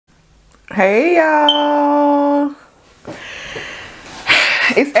Hey y'all,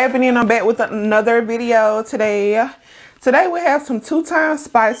 it's Ebbie and I'm back with another video today. Today we have some 2-time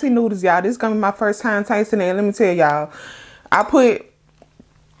spicy noodles, y'all. This is gonna be my first time tasting it. Let me tell y'all, I put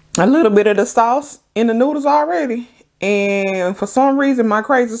a little bit of the sauce in the noodles already, and for some reason my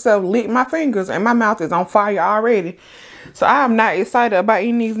crazy self licked my fingers and my mouth is on fire already. So I am not excited about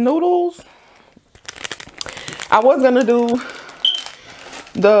eating these noodles. I was gonna do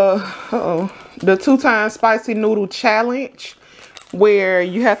the 2-time spicy noodle challenge, where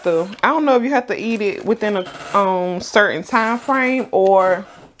you have to, I don't know if you have to eat it within a certain time frame, or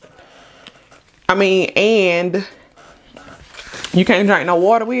and you can't drink no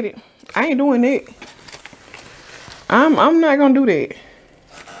water with it. I ain't doing it. I'm not gonna do that.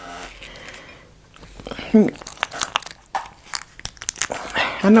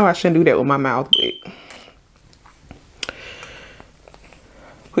 I know I shouldn't do that with my mouth, but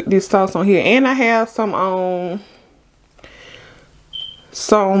put this sauce on here. And I have some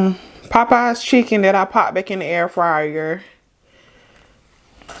PopEyes chicken that I popped back in the air fryer.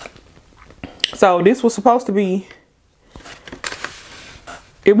 So this was supposed to be,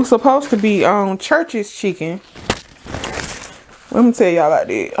 Church's chicken. Let me tell y'all about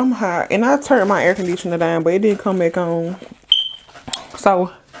that. I'm hot and I turned my air conditioner down, but it didn't come back on.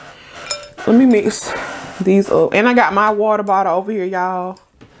 So let me mix these up. And I got my water bottle over here, y'all,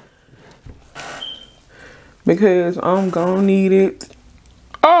 because I'm gonna need it.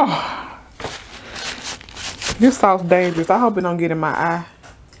 Oh, this sauce dangerous. I hope it don't get in my eye,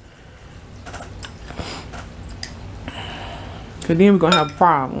 cause then we're gonna have a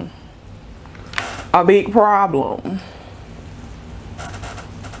problem. A big problem.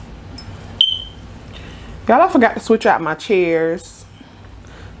 Y'all, I forgot to switch out my chairs.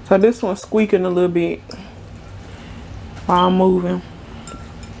 So this one's squeaking a little bit while I'm moving.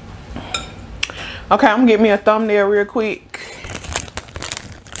 Okay, I'm gonna get me a thumbnail real quick.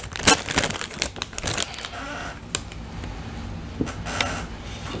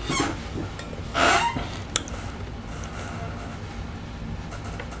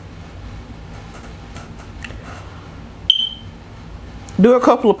 Do a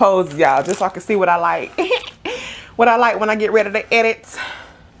couple of poses, y'all, just so I can see what I like. What I like when I get ready to edit.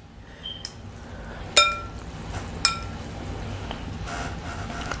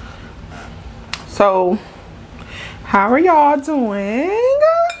 So, how are y'all doing?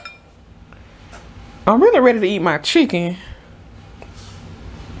 I'm really ready to eat my chicken.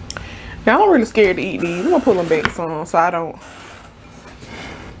 Y'all, I'm really scared to eat these. I'm gonna pull them back some so I don't.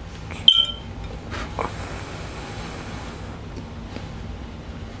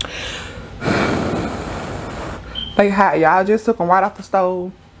 They hot, y'all. I just took them right off the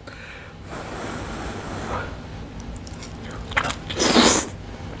stove.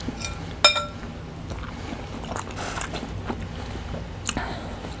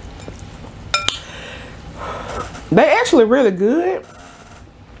 They actually really good.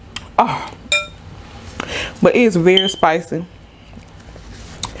 Oh, but it's very spicy.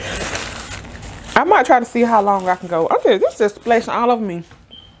 I might try to see how long I can go. Okay, this is just splashing all over me.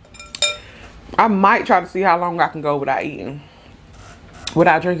 I might try to see how long I can go without eating,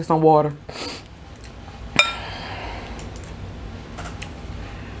 without drinking some water.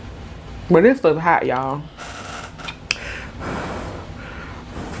 But this stuff's hot, y'all.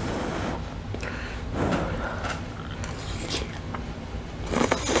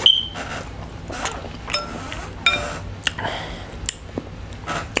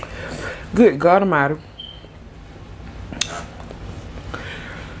 Good God Almighty.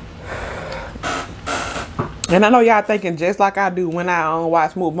 And I know y'all thinking just like I do when I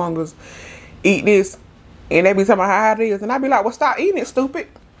watch mukbangers eat this, and they be talking about how hot it is, and I be like, well, stop eating it, stupid.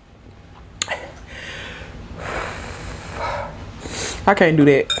 I can't do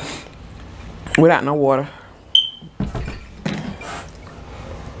that without no water.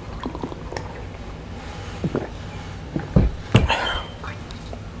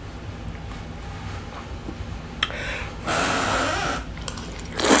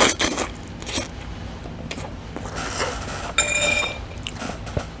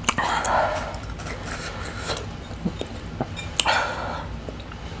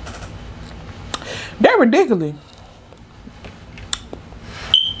 They're ridiculous.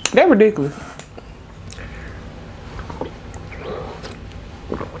 They're ridiculous.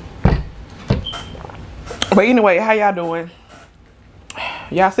 But anyway, how y'all doing?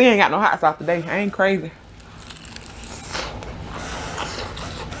 Y'all see I ain't got no hot sauce today. I ain't crazy.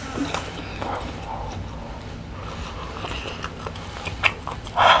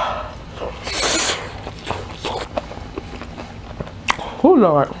 Oh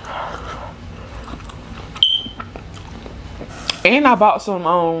Lord. And I bought some,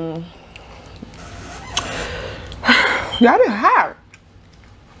 y'all, this hot.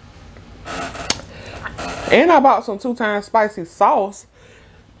 And I bought some 2 times spicy sauce.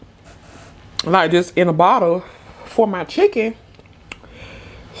 Like just in a bottle for my chicken.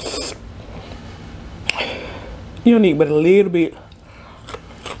 You don't need but a little bit.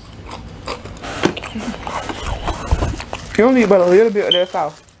 You don't need but a little bit of that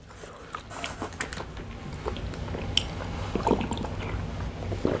sauce.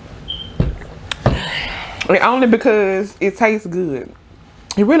 And only because it tastes good.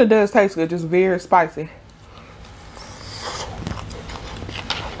 It really does taste good, just very spicy.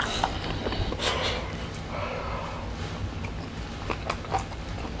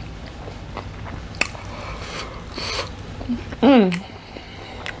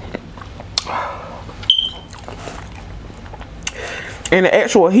 And the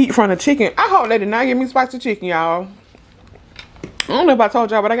actual heat from the chicken. I hope they did not give me spicy chicken, y'all. I don't know if I told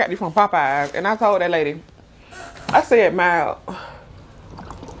y'all, but I got this from PopEyes. And I told that lady, I said mild.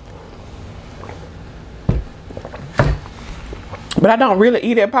 But I don't really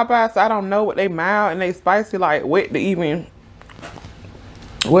eat at PopEyes, so I don't know what they mild and they spicy, like wet to even,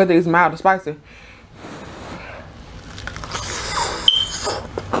 whether it's mild or spicy.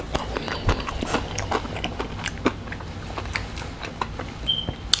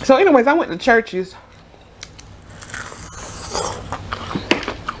 So anyways, I went to Church's.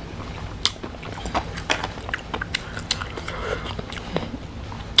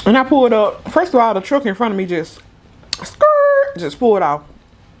 And I pulled up, first of all, the truck in front of me just pulled off.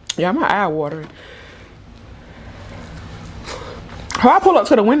 Yeah, my eye watering. So I pulled up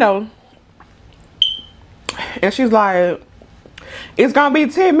to the window and she's like, it's gonna be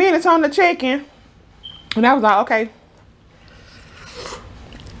 10 minutes on the chicken. And I was like, okay.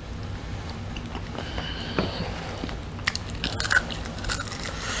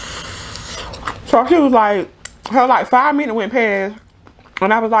 So she was like, her like 5 minutes went past.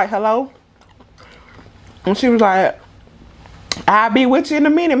 And I was like, hello? And she was like, I'll be with you in a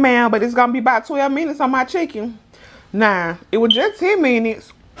minute, ma'am, but it's gonna be about 12 minutes on my chicken. Nah, it was just 10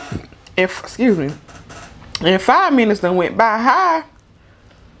 minutes. Excuse me. And 5 minutes done went by.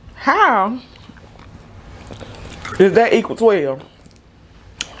 How does that equal 12?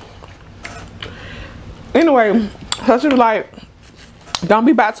 Anyway, so she was like, don't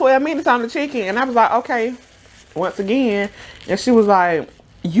be about 12 minutes on the chicken. And I was like, okay, once again. And she was like,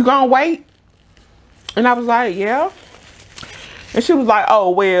 you gonna wait? And I was like, yeah. And she was like,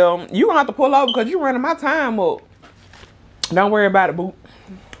 oh, well, you gonna have to pull over because you running my time up. Don't worry about it, boo.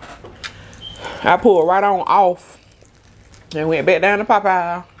 I pulled right on off and went back down to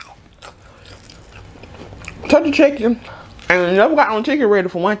Popeye. Took the chicken. And never got on chicken ready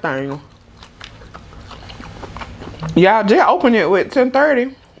for one thing. Y'all just opened it with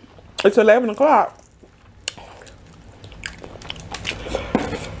 10:30. It's 11 o'clock.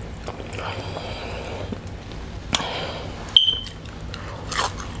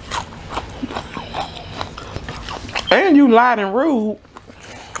 And you lied and rude.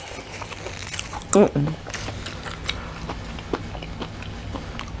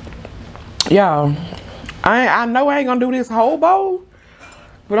 Y'all, I know I ain't gonna do this whole bowl,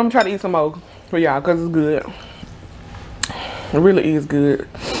 but I'm gonna try to eat some more for y'all because it's good. It really is good.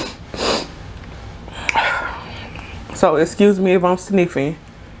 So excuse me if I'm sniffing.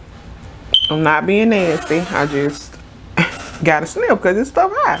 I'm not being nasty. I just gotta sniff because this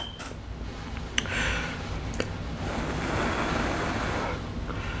stuff hot.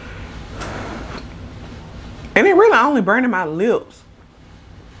 And it really only burning my lips.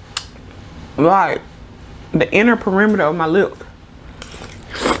 Like the inner perimeter of my lips.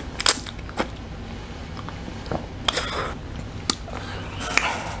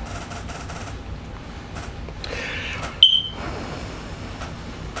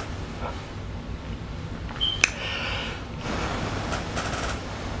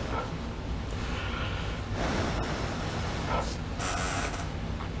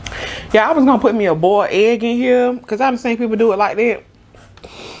 Yeah, I was gonna put me a boiled egg in here because I've seen people do it like that.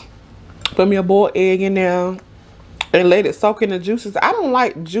 Put me a boiled egg in there and let it soak in the juices. I don't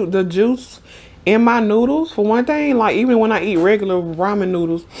like the juice in my noodles for one thing. Like even when I eat regular ramen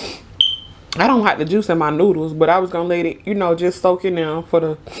noodles, I don't like the juice in my noodles. But I was gonna let it, you know, just soak in there for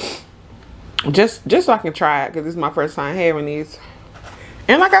the just so I can try it because this is my first time having these.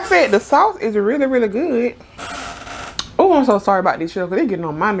 And like I said, the sauce is really, really good. Oh, I'm so sorry about these children. They're getting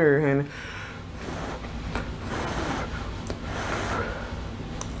on my nerve, honey.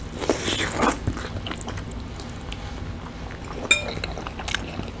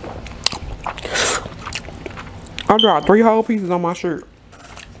 I dropped 3 whole pieces on my shirt.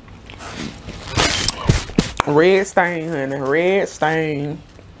 Red stain, honey. Red stain.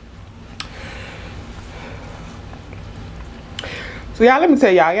 So y'all, let me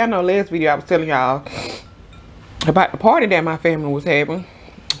tell y'all. Y'all know last video I was telling y'all about the party that my family was having.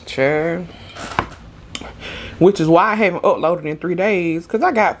 Sure. Which is why I haven't uploaded in 3 days. Because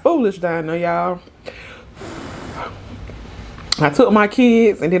I got foolish down there, y'all. I took my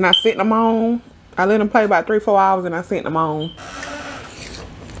kids and then I sent them on. I let them play about 3-4 hours and I sent them on.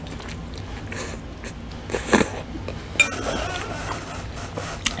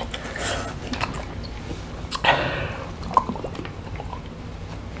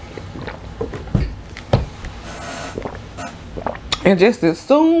 And just as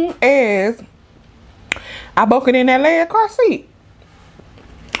soon as I buckled in that last car seat,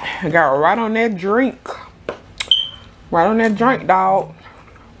 I got right on that drink. Right on that drink, dog.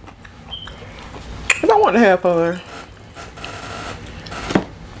 Cause I want to have fun.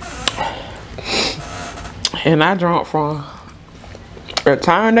 And I drunk from the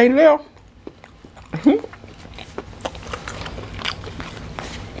time they left.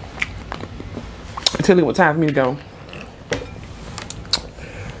 Until it was time for me to go.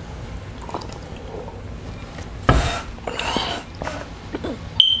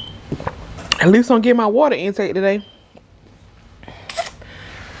 At least I'm getting my water intake today.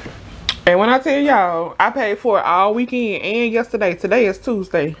 And when I tell y'all, I paid for it all weekend and yesterday. Today is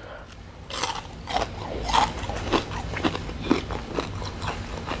Tuesday.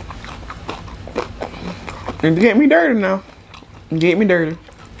 And get me dirty now. Get me dirty.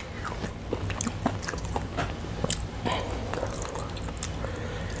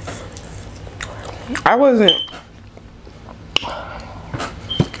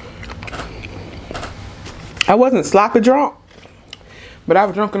 I wasn't sloppy drunk, but I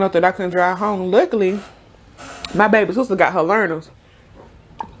was drunk enough that I couldn't drive home. Luckily, my baby sister got her learners.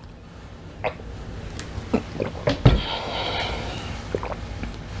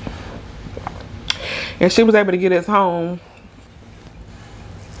 And she was able to get us home.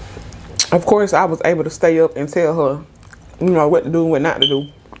 Of course, I was able to stay up and tell her, you know, what to do and what not to do.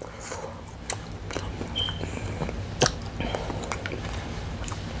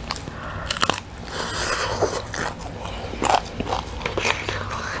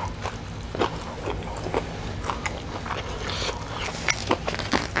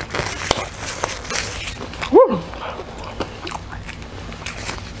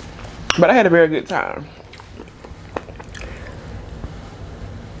 But I had a very good time.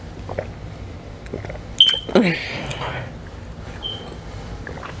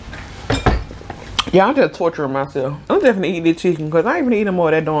 Yeah, I'm just torturing myself. I'm definitely eating this chicken because I ain't even eating more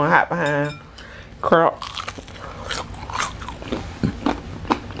of that doing hot behind crap.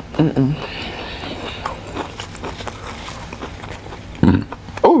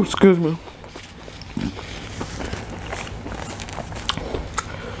 Oh, excuse me.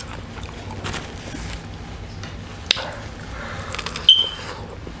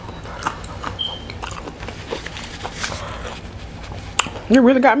 It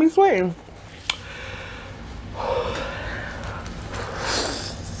really got me sweating.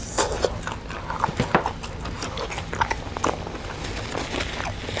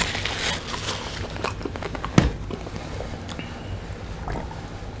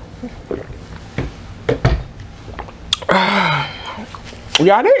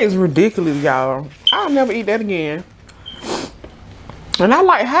 Y'all, that is ridiculous, y'all. I'll never eat that again. And I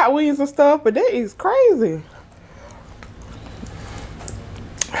like hot wings and stuff, but that is crazy.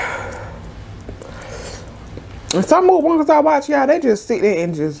 And some mukbangers I watch, y'all, they just sit there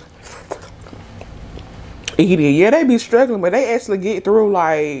and just eat it. Yeah, they be struggling, but they actually get through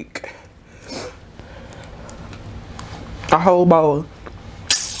like a whole bowl.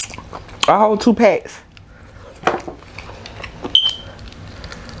 A whole 2 packs.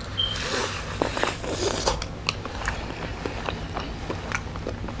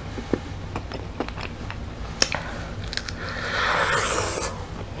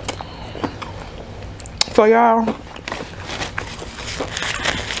 So y'all,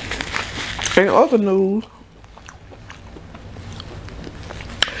 in other news,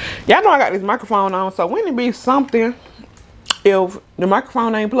 y'all know I got this microphone on, so when it be something, if the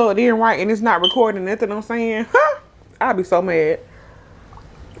microphone ain't plugged in right and it's not recording nothing I'm saying, I'll be so mad.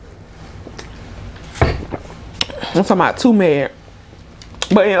 I'm talking about too mad.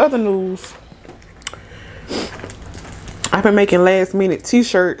 But in other news, I've been making last minute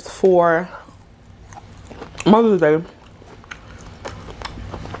t-shirts for Mother's Day.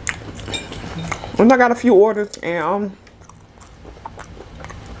 And I got a few orders and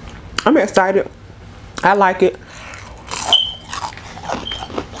I'm excited. I like it.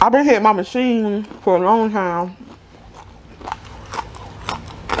 I've been hitting my machine for a long time.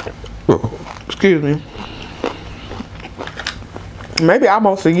 Excuse me. Maybe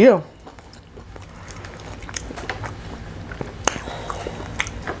almost a year.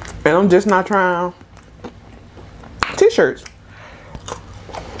 And I'm just not trying t-shirts.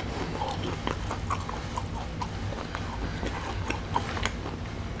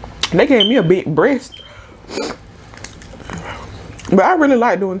 They gave me a big breast. But I really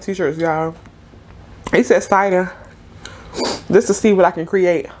like doing t-shirts, y'all. It's exciting just to see what I can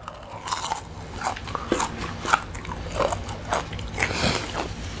create.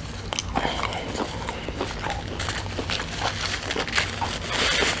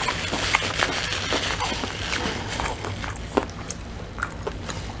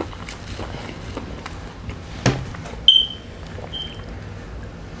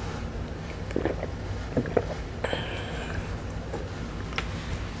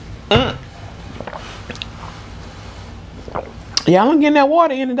 Y'all, I'm getting that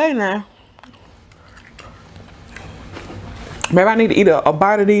water in today now. Maybe I need to eat a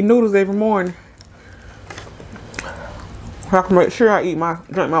bite of these noodles every morning. I can make sure I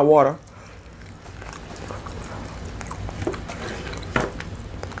drink my water.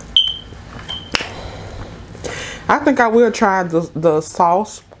 I think I will try the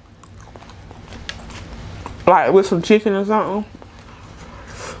sauce, like with some chicken or something.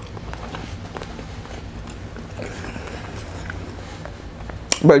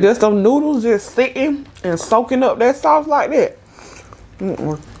 But just them noodles just sitting and soaking up that sauce like that.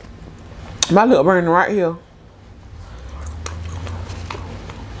 My little burning right here.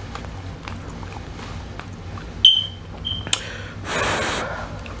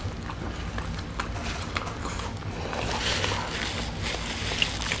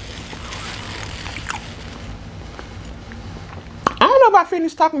 I don't know if I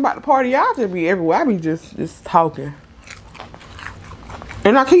finished talking about the party. Y'all just be everywhere. I be just talking.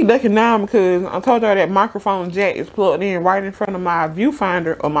 And I keep looking down because I told y'all that microphone jack is plugged in right in front of my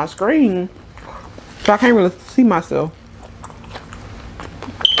viewfinder on my screen. So I can't really see myself.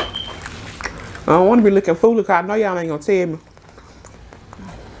 I don't want to be looking foolish because I know y'all ain't going to tell me.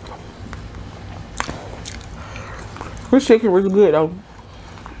 This chicken was good though.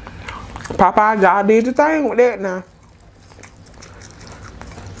 PopEyes, y'all did your thing with that now.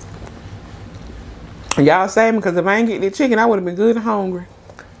 Y'all saved me because if I ain't get that chicken, I would have been good and hungry.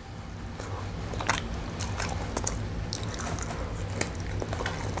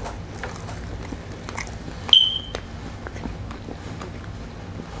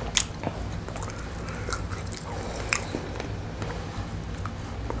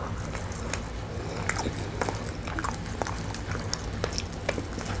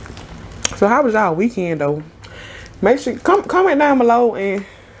 So how was y'all weekend though? Make sure comment down below and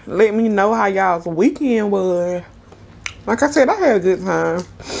let me know how y'all's weekend was. Like I said, I had a good time.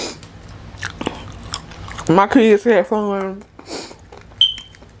 My kids had fun.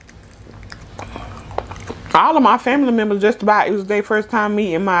 All of my family members just about, it was their first time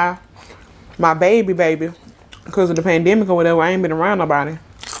meeting my baby. Because of the pandemic or whatever, I ain't been around nobody.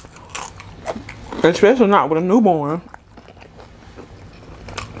 Especially not with a newborn.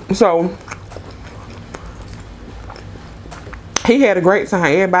 So he had a great time.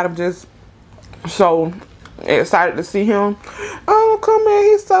 Everybody was just so excited to see him. Oh, come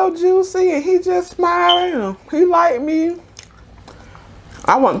here, he's so juicy, and he just smiling. He like me.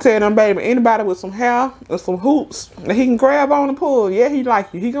 I want to tell them, baby, anybody with some hair or some hoops that he can grab on and pull, yeah, he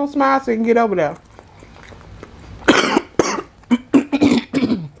like you. He gonna smile so he can get over there.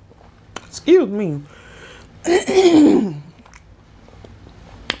 Excuse me. I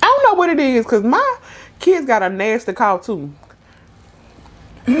don't know what it is, because my kids got a nasty cough too.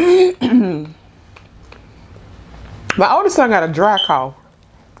 My oldest son got a dry cough.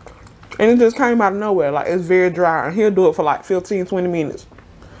 And it just came out of nowhere. Like, it's very dry. And he'll do it for like 15, 20 minutes.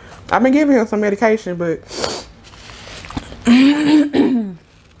 I've been giving him some medication, but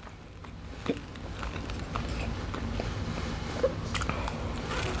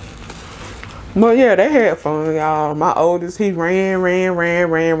but yeah, they had fun, y'all. My oldest, he ran.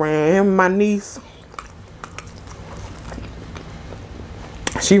 Him and my niece,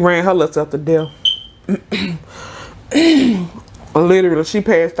 she ran her little self to death. Literally, she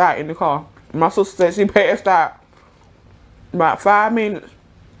passed out in the car. My sister said she passed out about 5 minutes.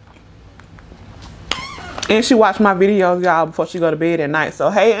 And she watched my videos, y'all, before she go to bed at night. So,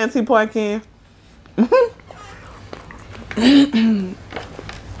 hey, Auntie Pumpkin.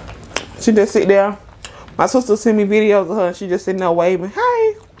 She just sit there. My sister sent me videos of her, and she just sitting there waving,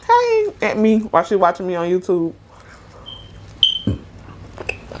 hey, at me while she watching me on YouTube.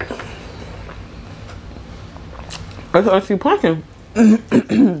 That's what she punching.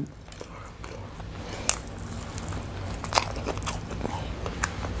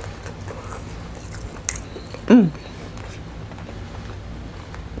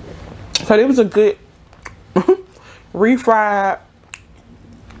 So it was a good refried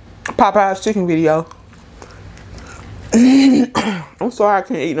Popeyes chicken video. I'm sorry I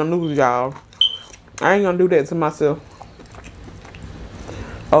can't eat no noodles, y'all. I ain't gonna do that to myself.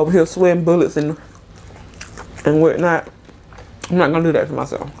 Over here sweating bullets and whatnot. I'm not gonna do that to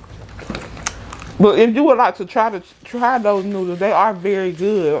myself. But if you would like to try those noodles, they are very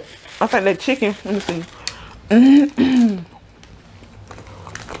good. I think that chicken, let me see.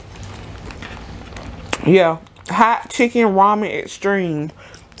 Yeah, hot chicken ramen extreme.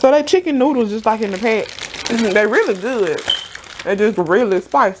 So they chicken noodles just like in the pack. They're really good. They're just really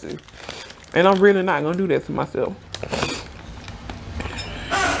spicy. And I'm really not gonna do that to myself.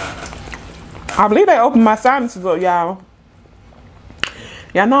 I believe they opened my sinuses up, y'all.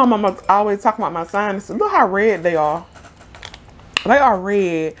 Y'all know I'm always talking about my sinuses. Look how red they are. They are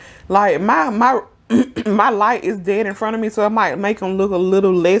red. Like my my light is dead in front of me, so it might make them look a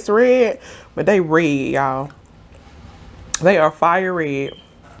little less red. But they red, y'all. They are fire red.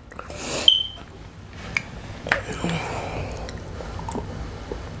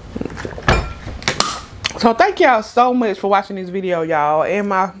 So thank y'all so much for watching this video, y'all, and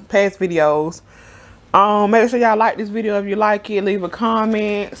my past videos. Make sure y'all like this video if you like it. Leave a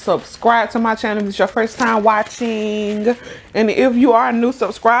comment. Subscribe to my channel if it's your first time watching. And if you are a new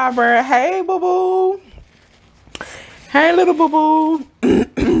subscriber, hey boo-boo. Hey little boo-boo.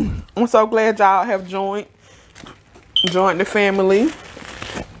 I'm so glad y'all have joined the family.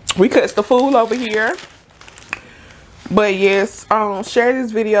 We cuts the fool over here. But yes, share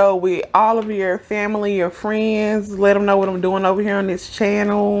this video with all of your family, your friends. Let them know what I'm doing over here on this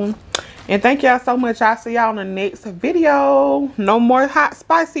channel. And thank y'all so much. I'll see y'all in the next video. No more hot,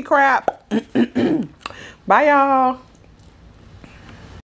 spicy crap. Bye, y'all.